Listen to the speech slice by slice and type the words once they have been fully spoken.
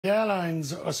The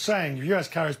airlines are saying, US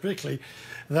carriers particularly,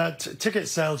 that ticket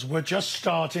sales were just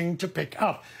starting to pick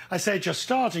up. I say just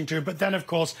starting to, but then, of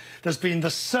course, there's been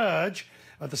the surge,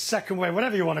 or the second wave,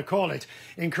 whatever you want to call it,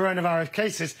 in coronavirus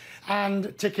cases,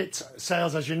 and ticket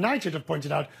sales, as United have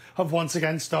pointed out, have once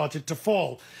again started to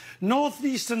fall.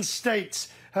 Northeastern states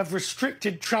have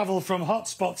restricted travel from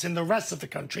hotspots in the rest of the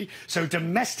country, so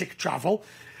domestic travel,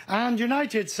 and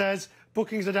United says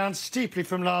bookings are down steeply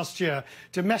from last year.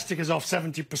 Domestic is off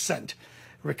 70%.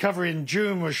 Recovery in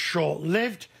June was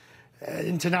short-lived.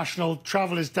 International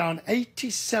travel is down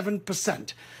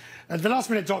 87%.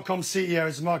 TheLastMinute.com CEO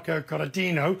is Marco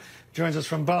Corradino, joins us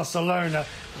from Barcelona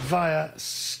via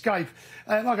Skype.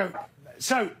 Marco,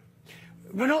 so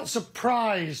we're not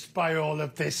surprised by all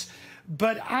of this,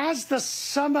 but as the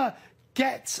summer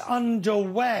gets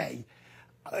underway,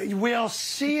 we are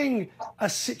seeing a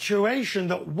situation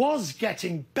that was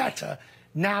getting better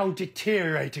now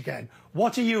deteriorate again.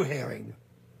 What are you hearing?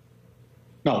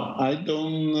 No, I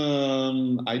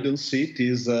don't see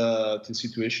the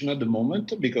situation at the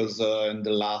moment, because in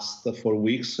the last 4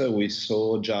 weeks we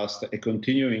saw just a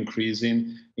continued increase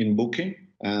in booking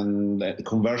and a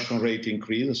conversion rate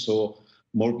increase. So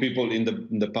more people in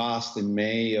the past, in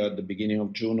May or the beginning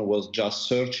of June, was just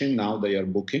searching. Now they are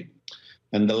booking.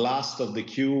 And the last of the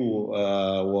queue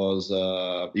was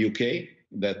UK,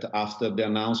 that after the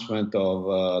announcement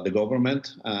of the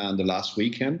government and the last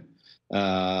weekend,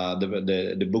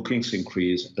 the bookings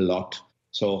increased a lot.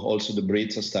 So also the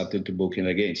Brits are starting to book in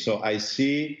again. So I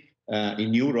see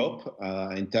in Europe,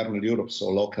 internal Europe, so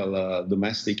local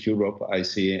domestic Europe, I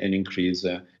see an increase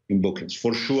in bookings.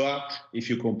 For sure, if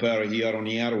you compare year on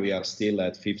year, we are still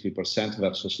at 50%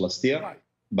 versus last year. Right.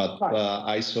 But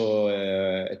I saw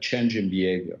a change in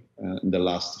behavior in the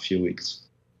last few weeks.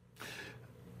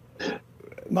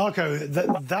 Marco,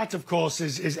 that of course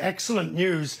is excellent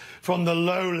news from the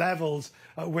low levels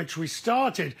at which we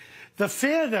started. The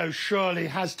fear, though, surely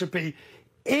has to be,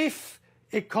 if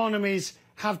economies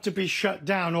have to be shut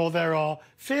down, or there are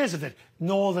fears of it,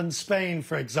 northern Spain,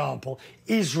 for example,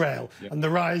 Israel, yep, and the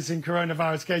rise in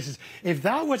coronavirus cases, if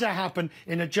that were to happen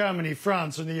in Germany,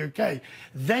 France and the UK,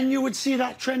 then you would see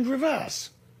that trend reverse.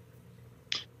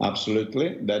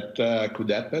 Absolutely, that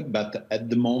could happen, but at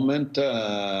the moment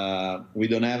we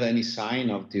don't have any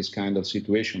sign of this kind of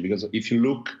situation, because if you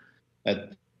look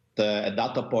at a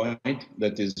data point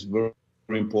that is very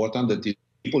important, that is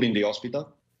people in the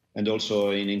hospital and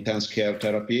also in intense care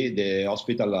therapy, the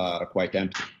hospitals are quite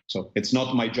empty. So it's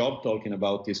not my job talking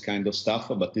about this kind of stuff,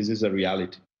 but this is a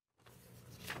reality.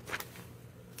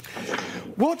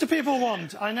 What do people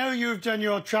want? I know you've done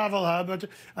your travel hub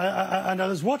and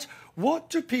others. What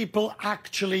do people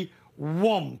actually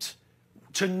want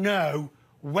to know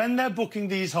when they're booking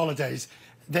these holidays?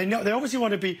 They obviously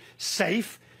want to be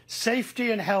safe.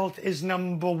 Safety and health is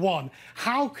 #1.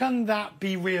 How can that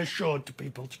be reassured to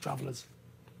people, to travellers?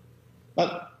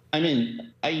 But I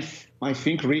mean, I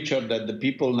think, Richard, that the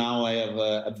people now have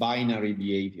a binary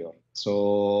behavior.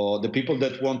 So the people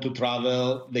that want to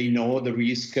travel, they know the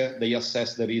risk, they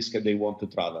assess the risk, and they want to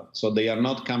travel. So they are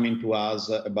not coming to us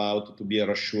to be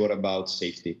reassured about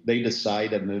safety. They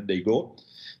decide and they go.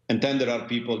 And then there are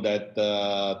people that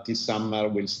this summer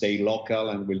will stay local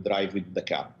and will drive with the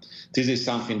car. This is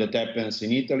something that happens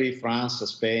in Italy, France,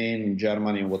 Spain,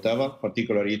 Germany, and whatever.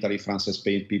 Particularly Italy, France, and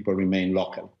Spain, people remain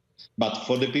local. But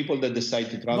for the people that decide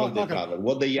to travel, they travel.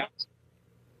 What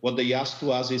they ask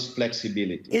to us is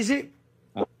flexibility. Is it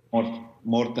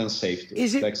more than safety?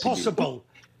 Is it possible?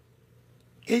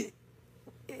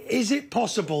 Is it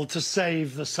possible to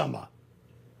save the summer?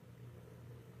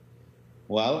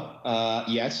 Well,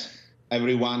 yes.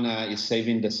 Everyone is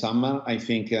saving the summer. I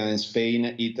think in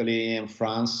Spain, Italy, and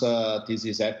France, this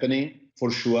is happening. For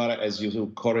sure, as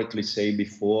you correctly say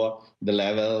before, the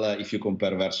level, if you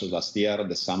compare versus last year,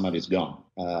 the summer is gone.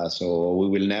 So we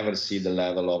will never see the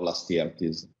level of last year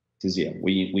this year.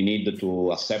 We need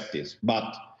to accept this.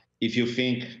 But if you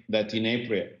think that in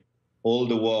April, all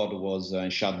the world was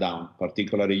shut down,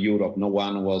 particularly Europe, no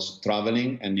one was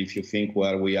traveling. And if you think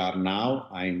where we are now,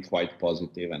 I'm quite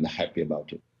positive and happy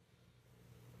about it.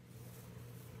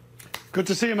 Good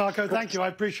to see you, Marco. Thank you. I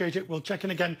appreciate it. We'll check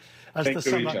in again as the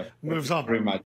summer moves on. Very much.